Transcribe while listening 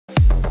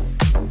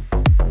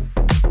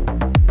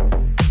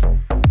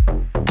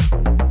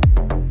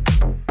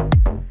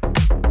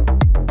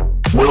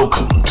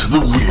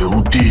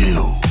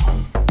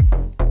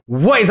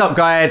What is up,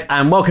 guys,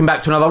 and welcome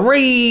back to another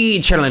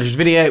re-challenge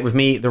video with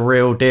me, The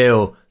Real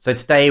Deal. So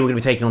today we're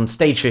going to be taking on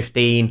stage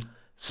 15,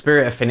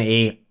 Spirit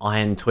Affinity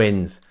Iron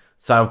Twins.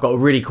 So I've got a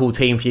really cool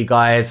team for you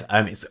guys.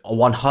 It's a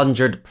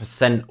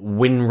 100%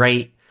 win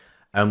rate,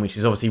 which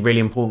is obviously really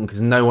important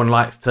because no one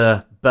likes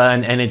to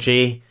burn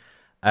energy.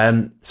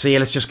 So yeah,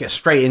 let's just get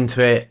straight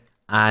into it,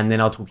 and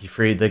then I'll talk you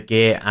through the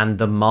gear and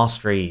the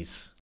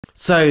masteries.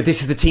 So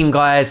this is the team,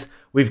 guys.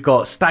 We've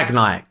got Stag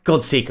Knight,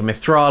 Godseeker,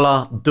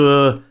 Mithrala,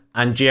 Dur,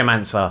 and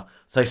Geomancer.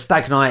 So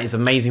Stag Knight is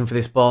amazing for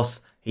this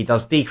boss. He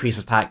does decrease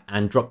attack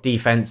and drop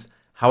defense.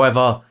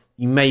 However,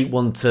 you may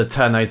want to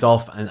turn those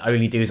off and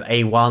only do his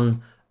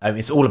A1.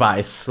 It's all about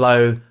his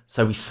slow.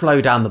 So we slow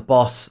down the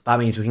boss. That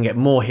means we can get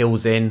more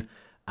heals in.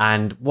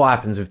 And what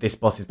happens with this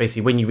boss is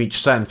basically when you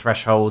reach certain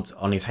thresholds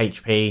on his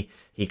HP,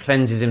 he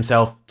cleanses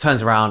himself,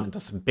 turns around and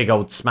does some big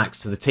old smacks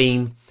to the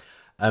team.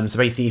 So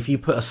basically if you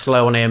put a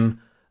slow on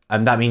him,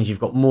 that means you've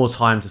got more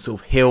time to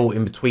sort of heal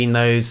in between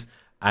those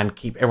and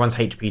keep everyone's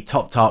HP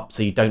topped up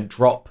so you don't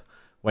drop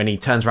when he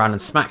turns around and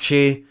smacks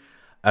you.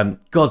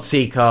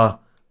 Godseeker,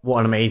 what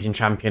an amazing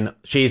champion.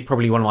 She is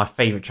probably one of my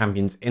favourite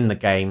champions in the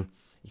game.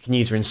 You can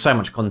use her in so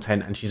much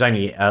content, and she's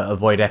only a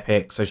void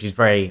epic, so she's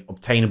very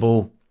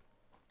obtainable.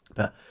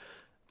 But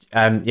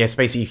yes,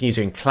 basically you can use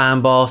her in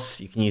clan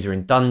boss, you can use her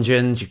in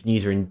dungeons, you can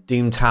use her in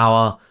Doom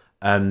Tower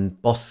and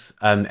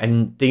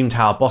Doom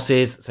Tower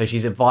bosses. So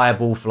she's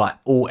viable for like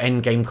all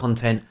end game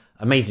content.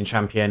 Amazing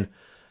champion.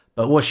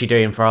 But what's she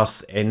doing for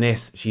us in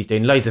this? She's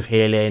doing loads of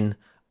healing.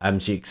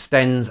 She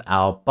extends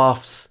our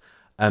buffs,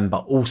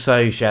 but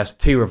also she has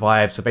 2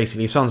 revives. So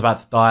basically, if someone's about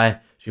to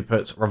die, she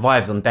puts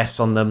revives on deaths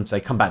on them, so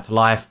they come back to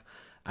life.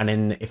 And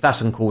then if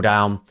that's on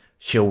cooldown,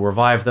 she'll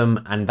revive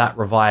them. And that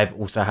revive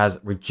also has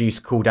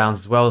reduced cooldowns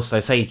as well. So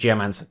say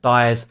Geomancer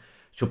dies,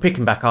 she'll pick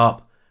him back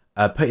up,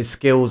 put his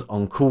skills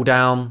on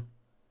cooldown.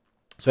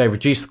 So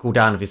reduce the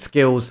cooldown of his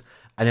skills.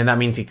 And then that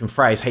means he can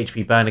throw his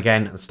HP burn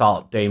again and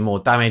start doing more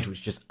damage, which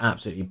is just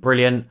absolutely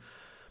brilliant.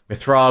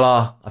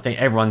 Mithrala, I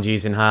think everyone's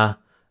using her.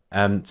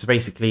 So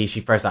basically, she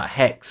throws out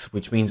Hex,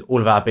 which means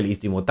all of our abilities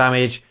do more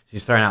damage.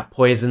 She's throwing out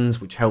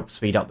Poisons, which helps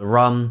speed up the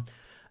run.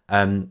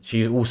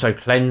 She also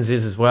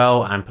cleanses as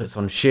well and puts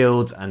on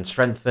Shields and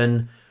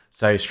Strengthen.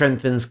 So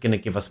Strengthen's going to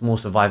give us more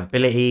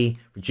survivability,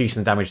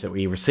 reducing the damage that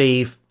we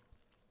receive.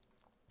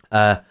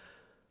 Duh.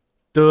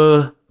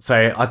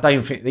 So I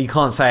don't think, you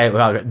can't say it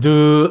without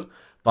duh.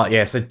 But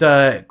yeah, so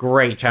Dur,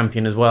 great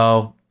champion as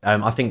well.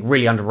 I think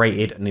really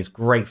underrated and is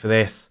great for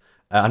this.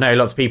 I know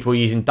lots of people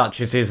using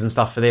Duchesses and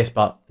stuff for this,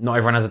 but not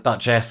everyone has a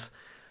Duchess.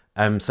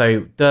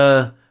 So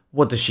Dur,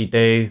 what does she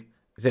do?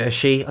 Is it a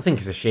she? I think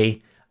it's a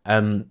she.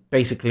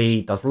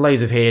 Basically does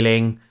loads of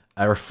healing,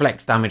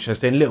 reflects damage, so it's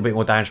doing a little bit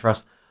more damage for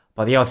us.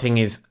 But the other thing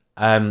is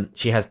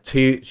she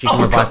can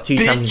revive 2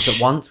 champions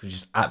at once, which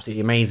is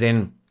absolutely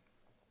amazing.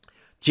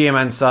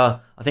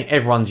 Geomancer, I think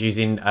everyone's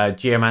using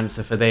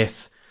Geomancer for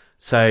this.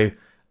 So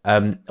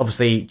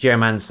obviously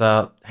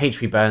Geomancer,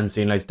 HP burns,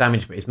 doing loads of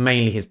damage, but it's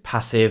mainly his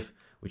passive,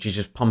 which is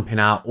just pumping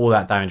out all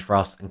that damage for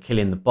us and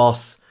killing the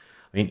boss.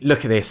 I mean,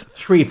 look at this,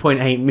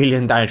 3.8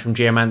 million damage from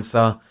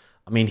Geomancer.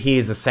 I mean, he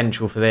is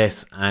essential for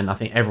this, and I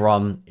think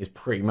everyone is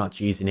pretty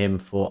much using him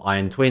for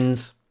Iron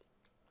Twins.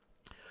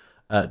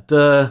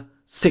 Dur,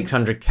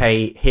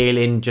 600k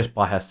healing just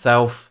by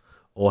herself,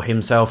 or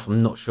himself,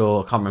 I'm not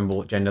sure, I can't remember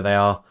what gender they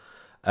are.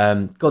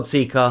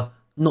 Godseeker,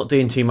 not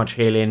doing too much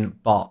healing,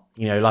 but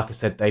you know, like I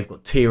said, they've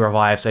got 2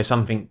 revives, so if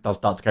something does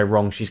start to go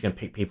wrong, she's going to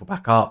pick people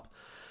back up.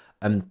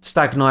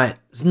 Stag Knight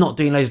is not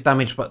doing loads of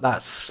damage, but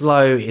that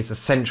slow is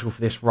essential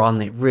for this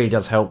run. It really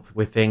does help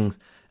with things.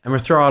 And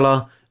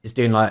Mithrala is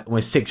doing like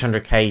almost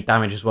 600k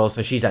damage as well,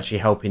 so she's actually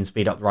helping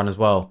speed up the run as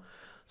well.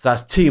 So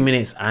that's 2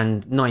 minutes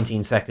and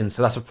 19 seconds,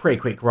 so that's a pretty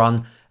quick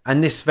run.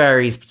 And this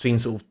varies between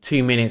sort of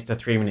 2 minutes to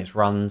 3 minutes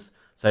runs,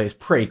 so it's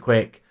pretty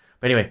quick.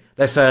 But anyway,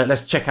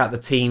 let's check out the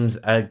team's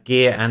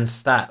gear and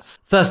stats.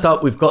 First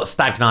up, we've got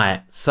Stag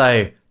Knight.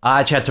 So I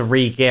actually had to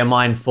re-gear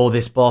mine for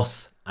this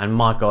boss. And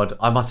my God,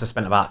 I must have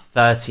spent about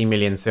 30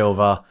 million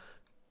silver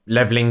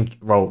leveling,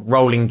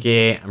 rolling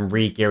gear and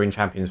re-gearing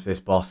champions for this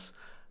boss.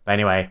 But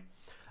anyway,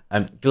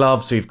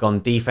 gloves, we've gone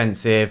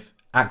defensive,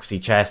 accuracy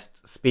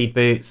chest, speed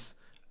boots,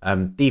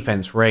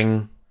 defense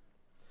ring,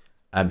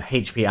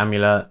 HP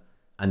amulet,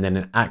 and then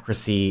an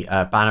accuracy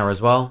banner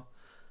as well.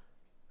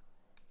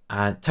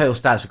 Total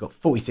stats, we've got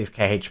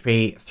 46k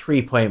HP,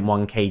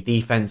 3.1k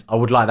defense. I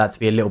would like that to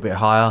be a little bit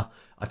higher.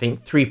 I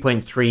think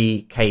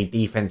 3.3k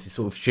defense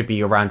is should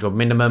be around your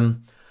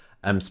minimum.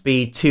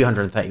 Speed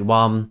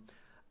 231,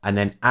 and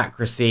then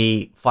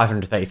accuracy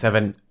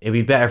 537. It'd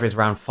be better if it's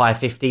around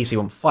 550. So you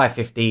want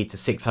 550 to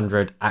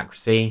 600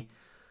 accuracy.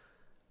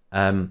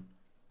 One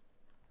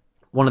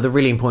of the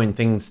really important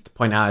things to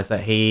point out is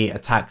that he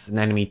attacks an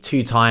enemy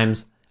 2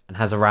 times and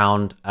has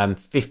around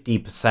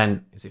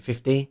 50%. Is it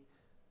 50?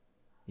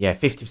 Yeah,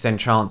 50%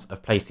 chance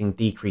of placing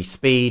decreased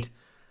speed.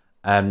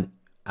 And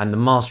the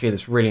mastery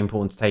that's really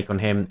important to take on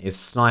him is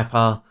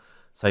Sniper.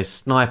 So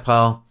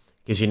Sniper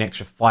gives you an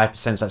extra 5%,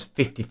 so that's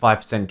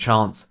 55%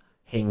 chance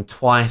hitting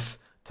twice,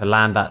 to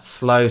land that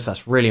slow, so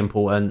that's really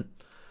important.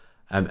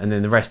 And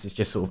then the rest is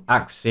just sort of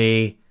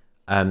accuracy,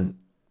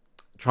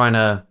 trying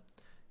to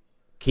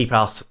keep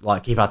our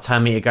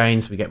turn meter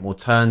going so we get more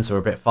turns, so we're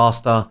a bit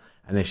faster.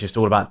 And it's just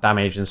all about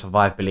damage and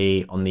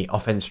survivability on the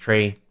offense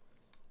tree.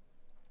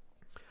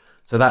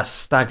 So that's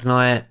Stag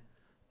Knight.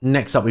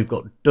 Next up, we've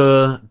got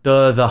Dur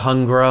the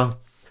Hungerer.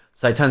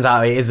 So it turns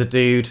out it is a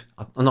dude.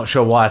 I'm not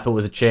sure why I thought it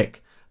was a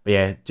chick. But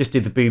yeah, just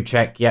did the boob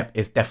check. Yep,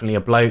 it's definitely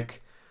a bloke.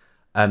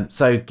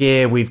 So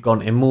gear, we've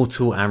gone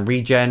Immortal and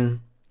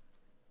Regen.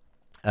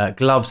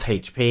 Gloves,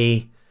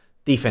 HP.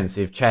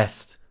 Defensive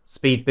chest.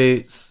 Speed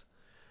boots.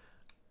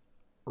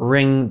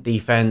 Ring,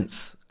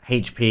 defense.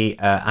 HP,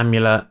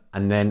 amulet.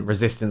 And then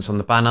resistance on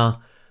the banner.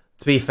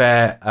 To be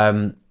fair,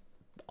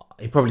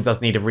 he probably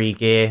does need a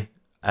re-gear.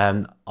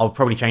 I'll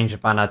probably change the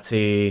banner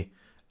to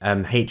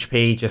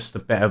HP, just a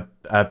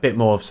bit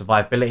more of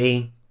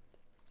survivability.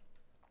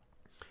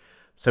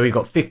 So we've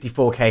got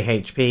 54k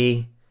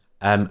HP,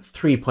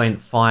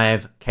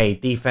 3.5k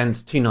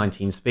defense,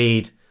 219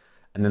 speed,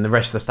 and then the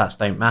rest of the stats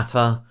don't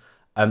matter.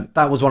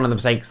 That was one of the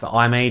mistakes that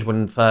I made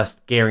when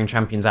first gearing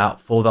champions out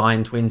for the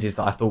Iron Twins, is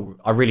that I thought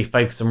I really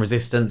focused on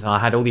resistance, and I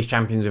had all these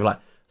champions with like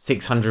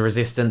 600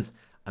 resistance,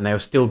 and they were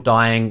still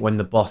dying when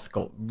the boss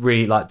got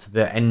really like to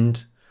the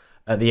end,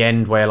 at the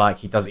end where like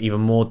he does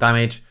even more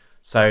damage.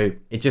 So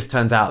it just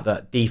turns out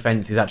that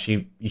defense is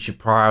actually, you should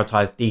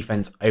prioritize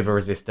defense over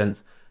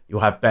resistance. You'll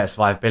have better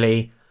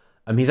survivability.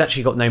 He's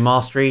actually got no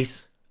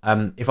masteries.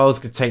 If I was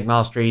to take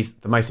masteries,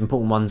 the most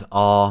important ones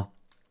are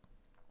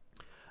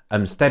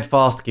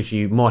Steadfast, gives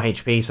you more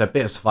HP, so a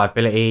bit of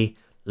survivability.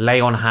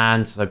 Lay on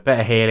Hand, so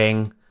better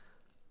healing.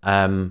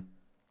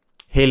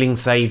 Healing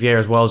Savior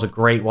as well is a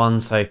great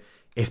one. So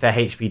if their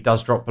HP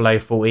does drop below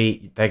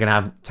 40, they're going to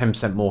have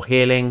 10% more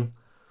healing.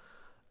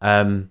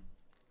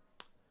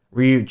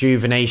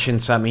 Rejuvenation,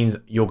 so that means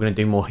you're going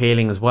to do more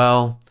healing as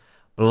well.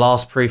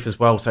 Blast Proof as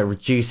well, so it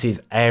reduces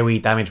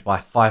AoE damage by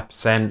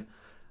 5%.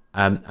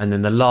 And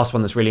then the last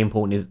one that's really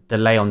important is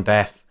Delay on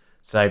Death.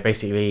 So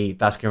basically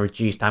that's going to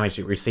reduce damage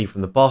that you receive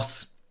from the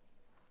boss.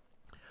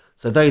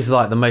 So those are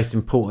like the most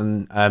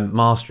important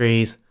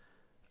masteries.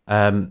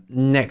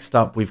 Next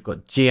up, we've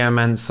got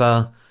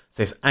Geomancer.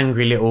 So this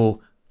angry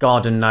little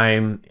garden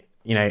gnome.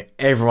 You know,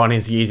 everyone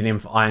is using him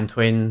for Iron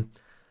Twin.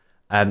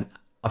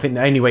 I think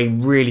the only way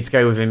really to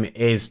go with him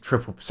is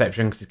triple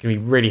perception, because it's going to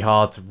be really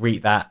hard to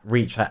reach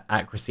that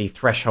accuracy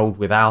threshold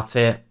without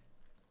it.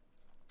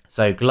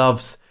 So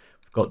gloves,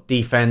 we've got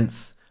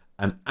defense,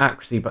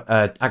 accuracy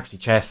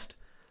chest,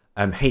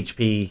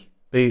 HP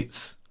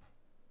boots,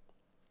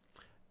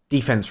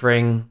 defense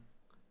ring,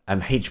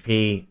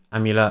 HP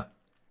amulet,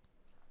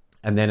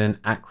 and then an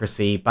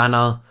accuracy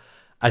banner.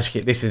 As you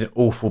get, this is an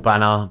awful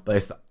banner, but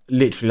it's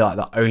literally like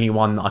the only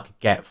one that I could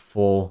get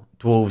for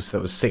dwarves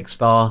that was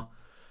 6-star.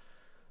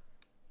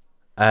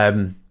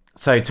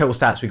 So total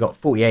stats, we got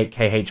 48k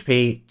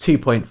HP,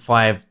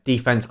 2.5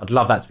 defense. I'd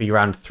love that to be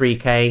around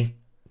 3k,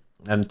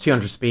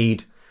 200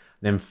 speed,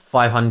 then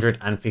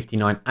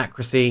 559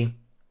 accuracy.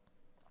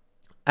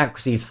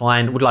 Accuracy is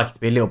fine. Would like it to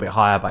be a little bit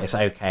higher, but it's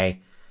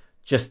okay.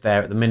 Just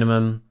there at the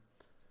minimum.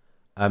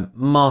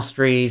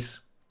 Masteries,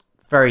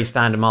 very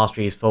standard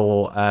masteries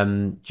for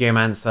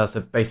Geomancer.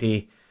 So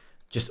basically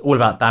just all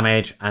about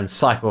damage and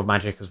cycle of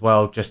magic as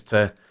well, just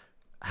to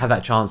have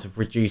that chance of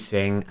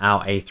reducing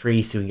our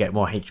A3 so we can get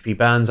more HP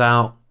burns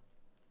out.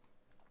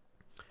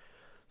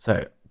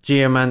 So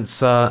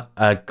Geomancer,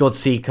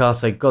 Godseeker,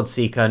 so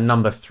Godseeker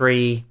number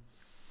 3.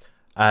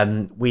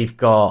 We've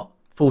got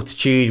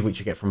Fortitude, which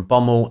you get from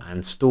Bommel,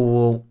 and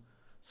Stalwart.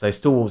 So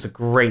Stalwart's a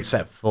great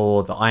set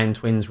for the Iron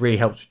Twins, really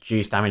helps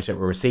reduce damage that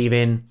we're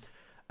receiving.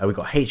 We've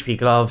got HP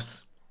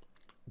gloves,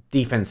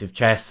 defensive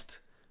chest,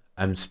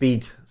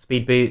 speed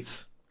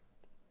boots,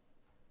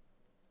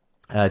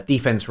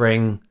 defense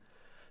ring,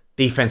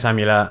 defense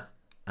amulet,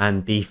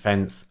 and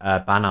defense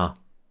banner.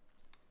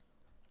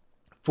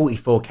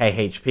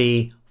 44k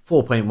HP,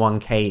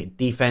 4.1k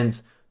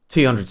defense,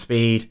 200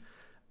 speed,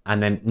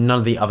 and then none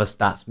of the other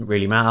stats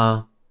really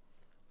matter.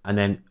 And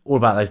then all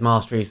about those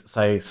masteries,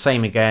 so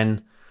same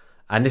again.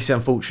 And this is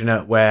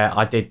unfortunate where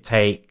I did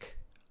take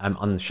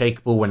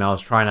Unshakable when I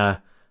was trying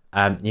to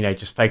you know,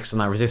 just focus on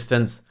that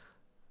resistance.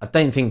 I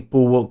don't think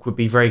Bulwark would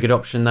be a very good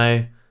option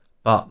though,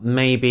 but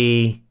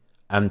maybe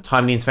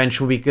Timely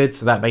Intervention will be good.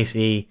 So that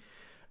basically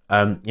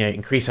you know,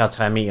 increase our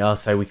turn meter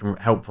so we can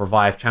help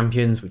revive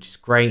champions, which is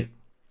great.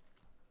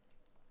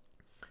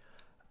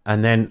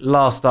 And then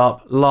last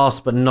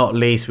but not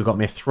least, we've got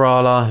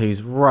Mithrala,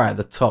 who's right at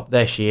the top.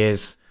 There she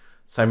is.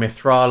 So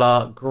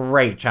Mithrala,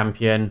 great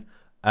champion.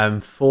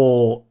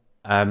 For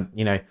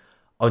you know,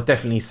 I would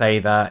definitely say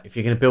that if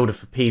you're going to build it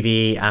for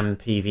PvE and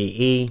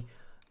PvE,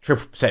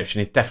 triple perception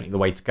is definitely the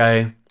way to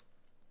go.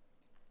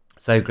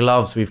 So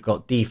gloves, we've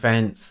got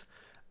defense,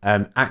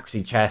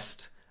 accuracy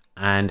chest,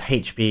 and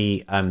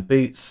HP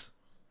boots.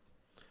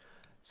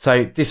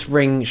 So this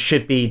ring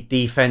should be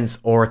defense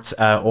or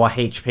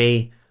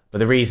HP, but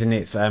the reason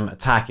it's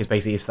attack is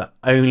basically it's the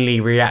only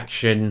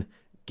reaction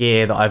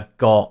gear that I've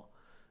got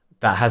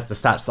that has the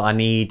stats that I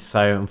need.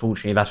 So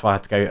unfortunately, that's why I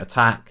had to go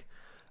attack.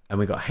 And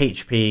we got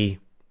HP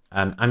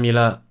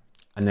amulet,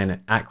 and then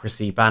an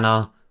accuracy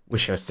banner.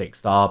 Wish it was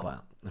 6-star,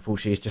 but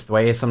unfortunately, it's just the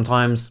way it is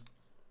sometimes.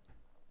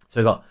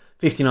 So we got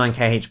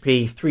 59k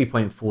HP,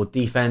 3.4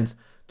 defense,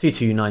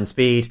 229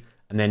 speed,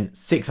 and then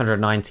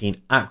 619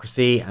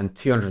 accuracy and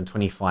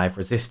 225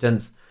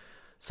 resistance.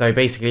 So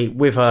basically,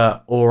 with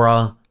a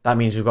aura, that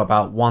means we've got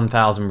about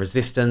 1,000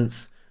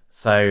 resistance.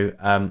 So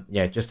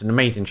yeah, just an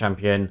amazing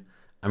champion.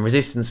 And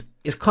resistance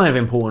is kind of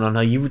important on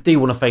her. You do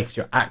want to focus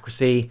your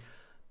accuracy,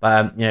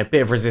 but you know, a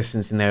bit of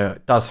resistance in there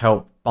does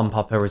help bump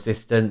up her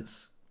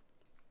resistance.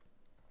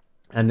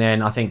 And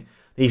then I think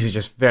these are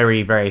just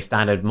very, very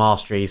standard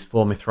masteries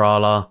for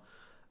Mithrala.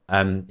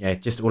 Yeah,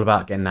 just all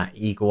about getting that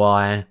eagle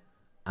eye.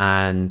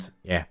 And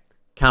yeah,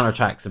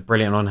 counterattacks are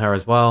brilliant on her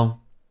as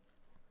well.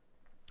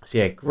 So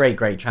yeah,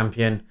 great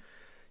champion.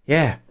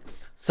 Yeah,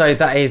 so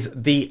that is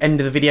the end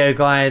of the video,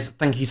 guys.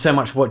 Thank you so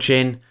much for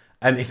watching.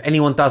 If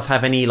anyone does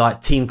have any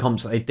like team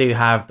comps that they do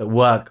have that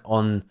work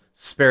on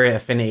Spirit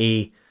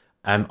Affinity,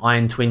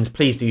 Iron Twins,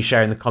 please do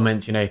share in the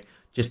comments. You know,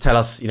 just tell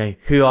us, you know,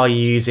 who are you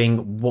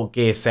using, what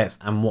gear sets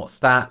and what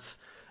stats.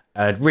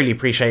 I'd really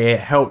appreciate it.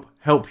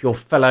 Help your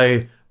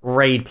fellow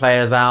raid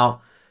players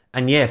out.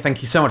 And yeah,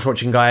 thank you so much for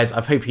watching, guys.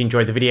 I hope you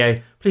enjoyed the video.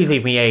 Please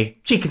leave me a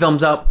cheeky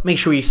thumbs up. Make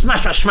sure you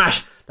smash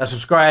that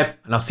subscribe,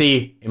 and I'll see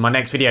you in my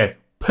next video.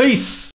 Peace!